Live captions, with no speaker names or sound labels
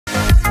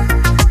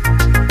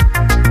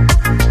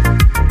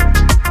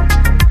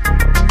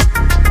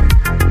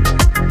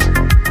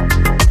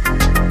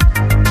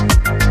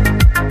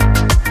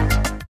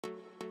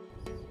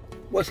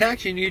What's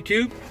happening,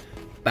 YouTube?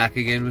 Back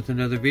again with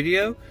another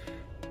video.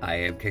 I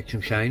am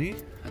catching shiny,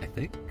 I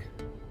think.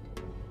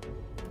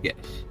 Yes.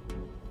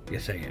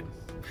 Yes, I am.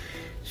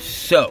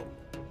 So,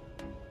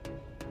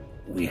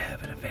 we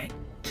have an event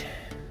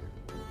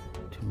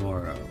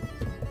tomorrow.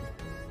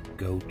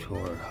 Go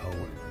Tour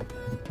Hoenn.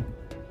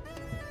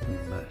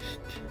 We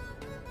must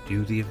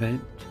do the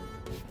event,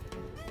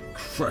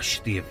 crush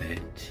the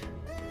event,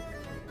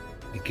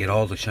 and get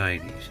all the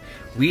shinies.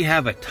 We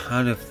have a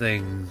ton of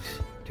things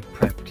to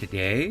prep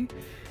today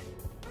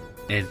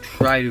and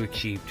try to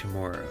achieve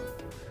tomorrow.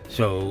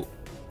 So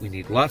we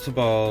need lots of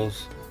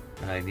balls.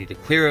 I need to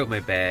clear out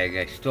my bag.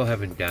 I still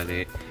haven't done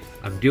it.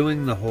 I'm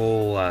doing the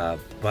whole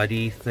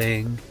buddy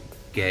thing.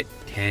 Get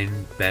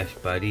 10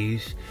 best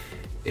buddies.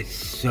 It's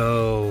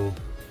so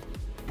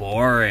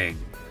boring.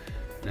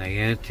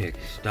 Niantic,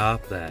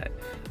 stop that.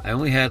 I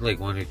only had like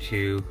 1 or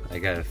 2. I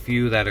got a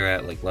few that are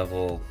at like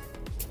level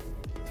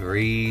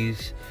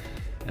 3s.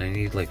 And I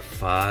need like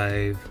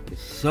 5.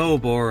 It's so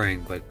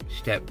boring, but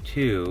step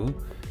 2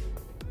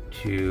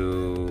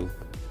 to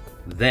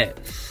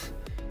this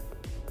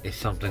is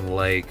something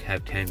like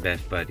have 10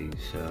 best buddies.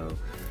 So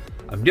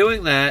I'm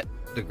doing that.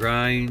 The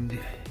grind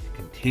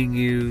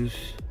continues.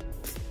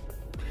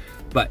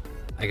 But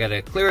I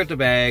gotta clear out the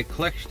bag,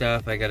 collect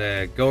stuff. I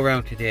gotta go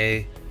around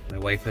today. My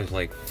wife has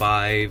like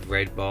 5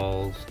 red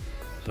balls.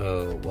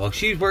 So while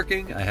she's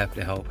working, I have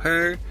to help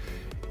her.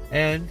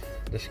 And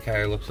this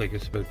car looks like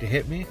it's about to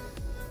hit me.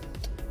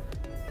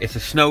 It's a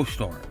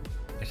snowstorm.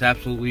 It's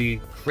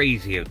absolutely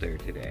crazy out there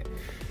today.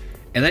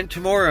 And then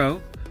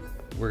tomorrow,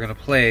 we're gonna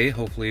play,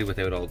 hopefully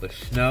without all the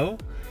snow.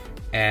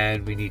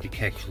 And we need to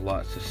catch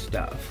lots of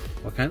stuff.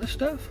 What kind of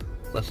stuff?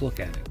 Let's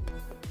look at it.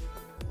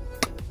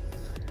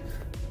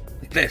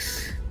 Like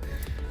this.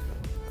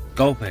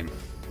 Gulpin.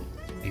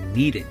 I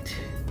need it.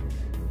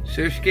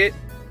 Surskit.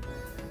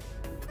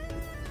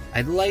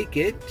 I'd like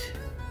it.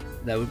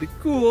 That would be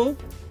cool.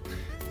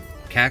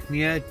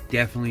 Cacnea,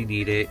 definitely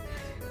need it.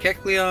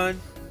 Kecleon,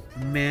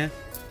 meh.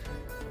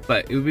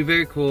 But it would be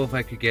very cool if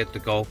I could get the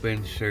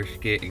Gulpin,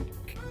 Surskit,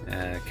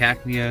 and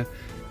Cacnea.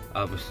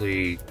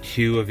 Obviously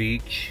 2 of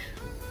each.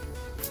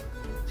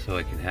 So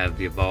I can have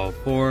the evolved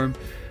form.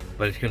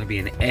 But it's going to be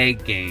an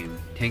egg game.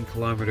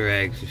 10-kilometer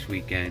eggs this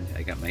weekend.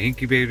 I got my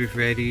incubators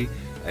ready.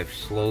 I've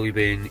slowly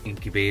been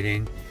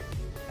incubating.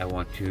 I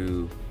want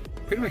to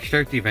pretty much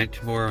start the event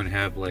tomorrow and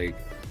have like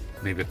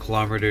maybe 1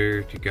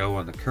 kilometer to go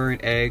on the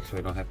current egg, so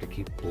I don't have to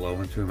keep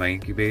blowing through my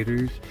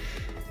incubators.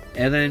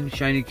 And then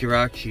shiny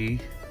Jirachi.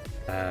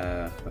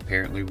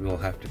 Apparently we'll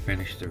have to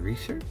finish the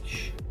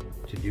research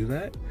to do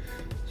that.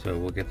 So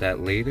we'll get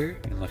that later,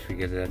 unless we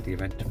get it at the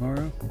event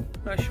tomorrow.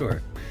 Not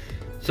sure.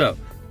 So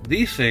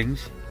these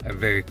things are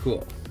very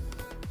cool.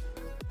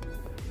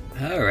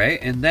 Alright,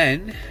 and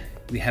then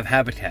we have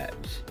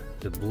habitats.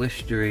 The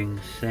blistering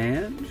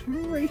sands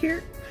right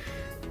here.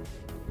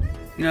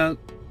 You know,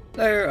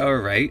 they're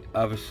alright.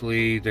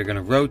 Obviously, they're going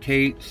to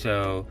rotate,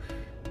 so,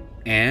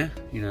 you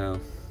know,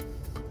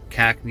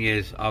 Cacnea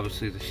is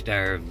obviously the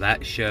star of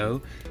that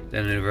show.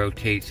 Then it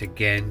rotates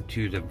again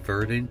to the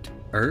verdant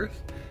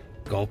earth.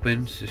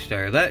 Gulpin's the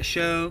star of that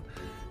show.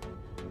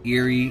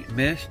 Eerie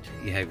Mist,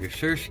 you have your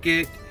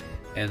Surskit.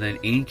 And then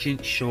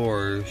Ancient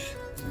Shores,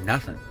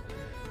 nothing.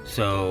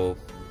 So,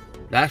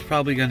 that's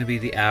probably going to be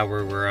the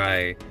hour where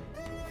I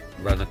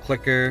run the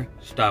clicker,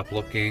 stop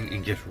looking,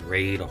 and just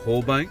raid a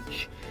whole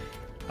bunch.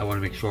 I want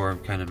to make sure I'm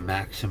kind of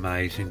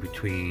maximizing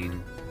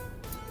between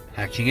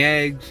hatching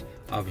eggs,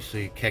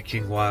 obviously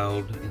catching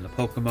wild in the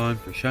Pokemon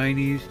for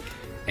shinies,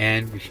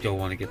 and we still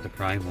want to get the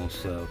primals.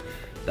 So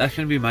that's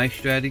going to be my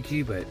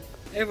strategy, but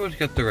everyone's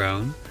got their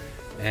own,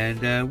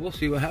 and we'll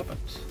see what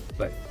happens.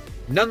 But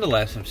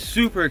nonetheless, I'm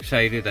super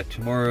excited that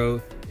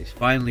tomorrow is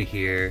finally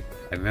here.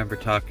 I remember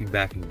talking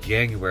back in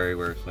January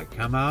where it's like,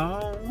 come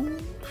on.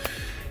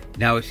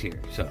 Now it's here,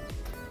 so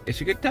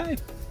it's a good time.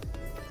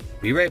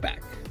 Be right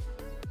back.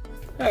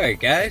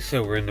 Alright guys,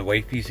 so we're in the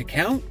wifey's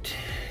account.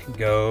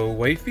 Go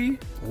wifey.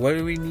 What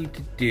do we need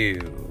to do?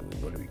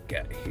 What do we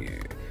got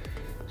here?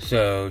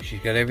 So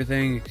she's got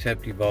everything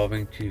except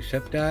evolving to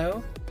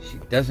Sceptile. She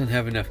doesn't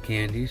have enough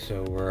candy,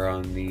 so we're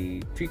on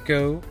the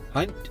Trico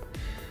hunt.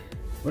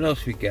 What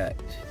else we got?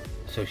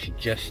 So she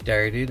just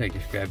started. I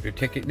just grabbed her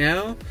ticket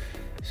now.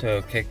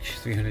 So catch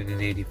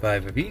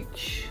 385 of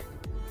each.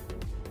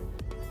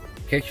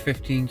 Catch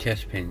 15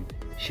 chest pin.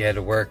 She had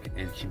to work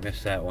and she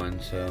missed that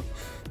one, so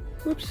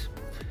whoops.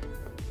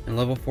 And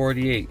level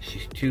 48.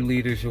 She's 2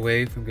 liters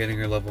away from getting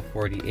her level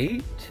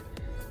 48.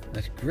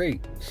 That's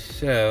great.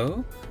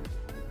 So,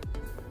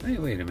 hey,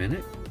 wait a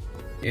minute.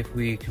 If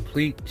we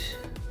complete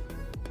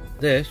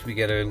this, we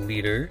get our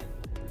leader.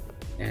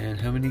 And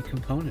how many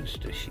components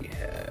does she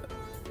have?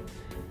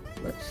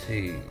 Let's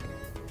see.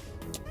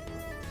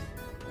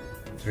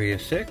 3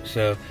 of 6.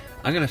 So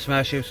I'm gonna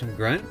smash out some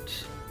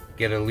grunts.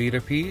 Get a leader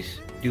piece,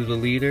 do the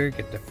leader,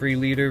 get the free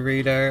leader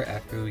radar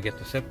after we get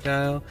the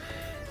Sceptile,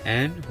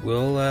 and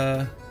we'll,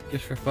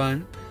 just for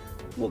fun,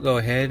 we'll go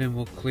ahead and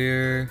we'll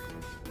clear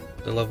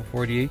the level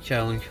 48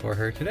 challenge for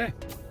her today.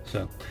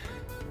 So,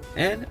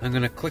 and I'm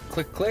gonna click,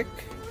 click, click,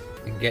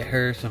 and get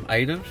her some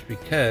items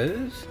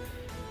because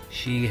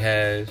she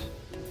has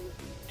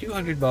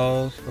 200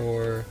 balls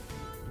for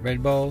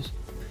red balls.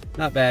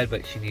 Not bad,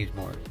 but she needs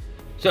more.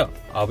 So,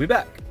 I'll be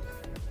back.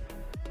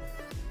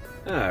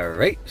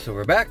 Alright, so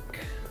we're back.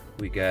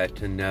 We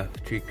got enough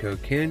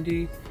Trico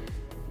candy.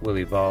 We'll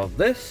evolve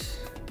this.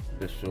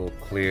 This will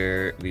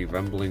clear the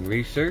rumbling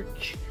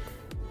research.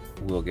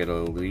 We'll get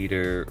a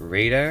leader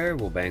radar.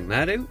 We'll bang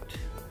that out.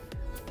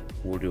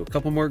 We'll do a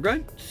couple more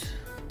grunts.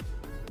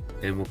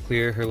 And we'll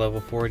clear her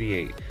level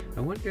 48. I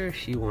wonder if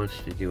she wants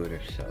to do it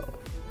herself.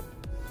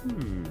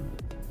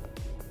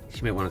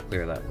 She might want to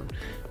clear that one.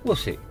 We'll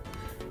see.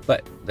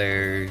 But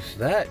there's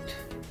that.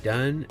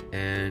 Done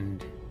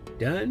and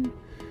done.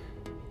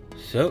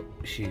 So,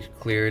 she's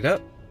cleared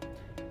up.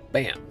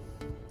 Bam.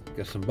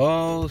 Got some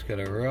balls, got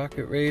a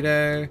rocket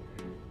radar.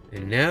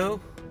 And now,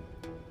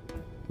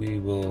 we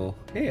will...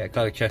 Hey, I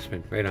caught a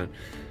chestman. Right on.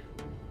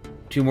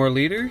 2 more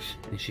leaders,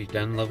 and she's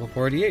done level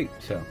 48.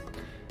 So,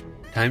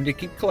 time to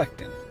keep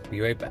collecting. Be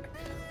right back.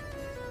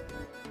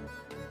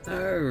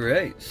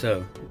 Alright,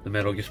 so, the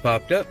medal just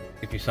popped up.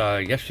 If you saw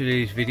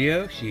yesterday's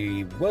video,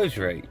 she was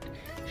right.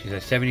 She's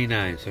at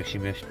 79, so she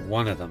missed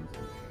one of them.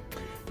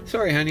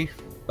 Sorry, honey,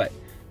 but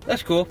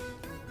that's cool.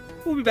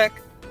 We'll be back.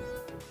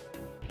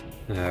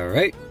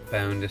 Alright,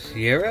 found a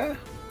Sierra.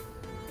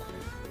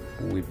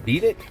 We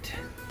beat it.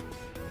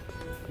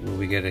 Will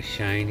we get a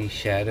shiny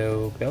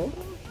Shadow Bell?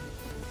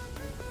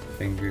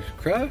 Fingers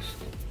crossed.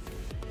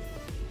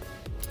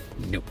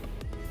 Nope.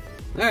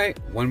 Alright,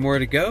 one more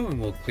to go and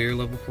we'll clear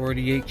level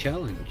 48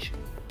 challenge.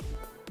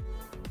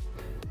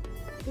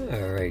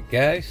 Alright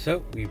guys,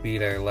 so we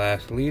beat our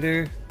last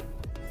leader.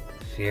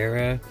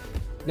 Sierra,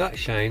 not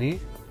shiny.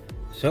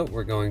 So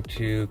we're going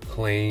to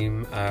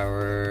claim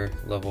our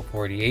level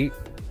 48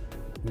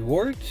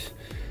 rewards,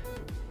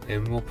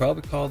 and we'll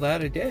probably call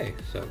that a day.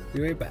 So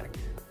be right back.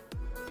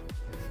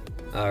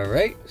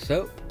 Alright,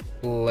 so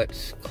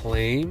let's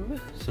claim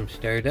some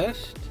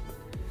Stardust,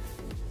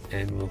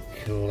 and we'll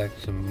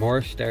collect some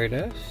more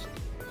Stardust.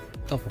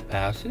 Couple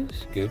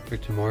passes, good for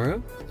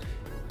tomorrow.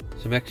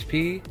 Some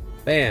XP,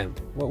 bam,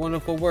 what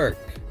wonderful work.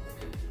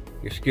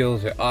 Your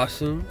skills are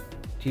awesome.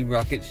 Team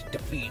Rocket's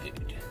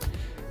defeated.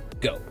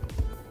 Go.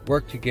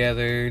 Work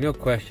together, no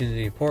questions.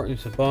 The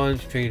importance of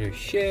bonds trainers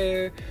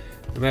share.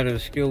 No matter the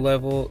skill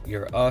level,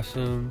 you're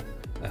awesome.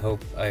 I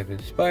hope I've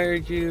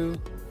inspired you.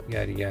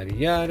 Yada yada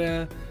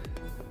yada.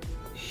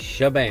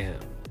 Shabam.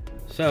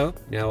 So,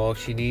 now all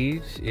she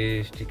needs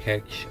is to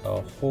catch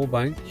a whole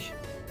bunch.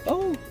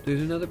 Oh,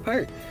 there's another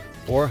part.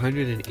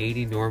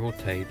 480 normal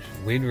types,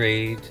 win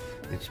raids,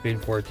 and spin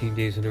 14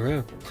 days in a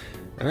row.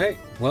 Alright,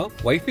 well,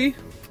 wifey,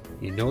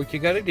 you know what you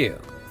gotta do.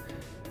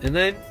 And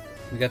then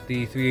we got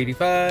the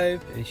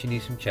 385, and she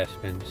needs some chest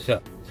spins.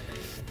 So,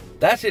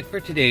 that's it for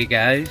today,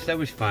 guys. That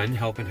was fun,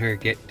 helping her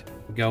get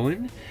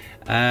going.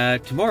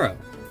 Tomorrow,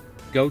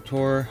 Go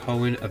Tour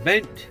Hoenn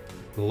event,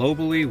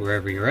 globally,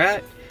 wherever you're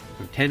at,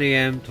 from 10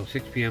 a.m. till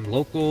 6 p.m.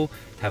 local.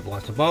 Have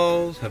lots of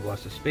balls, have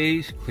lots of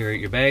space, clear out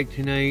your bag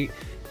tonight,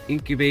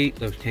 incubate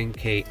those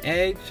 10k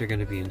eggs. They're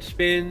going to be in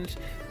spins,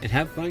 and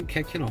have fun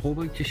catching a whole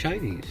bunch of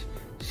shinies.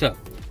 So,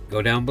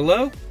 go down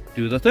below,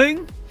 do the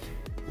thing,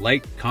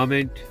 like,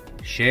 comment,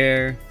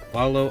 share,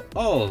 follow,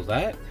 all of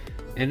that.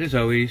 And as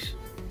always,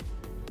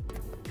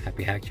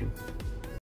 happy hatching.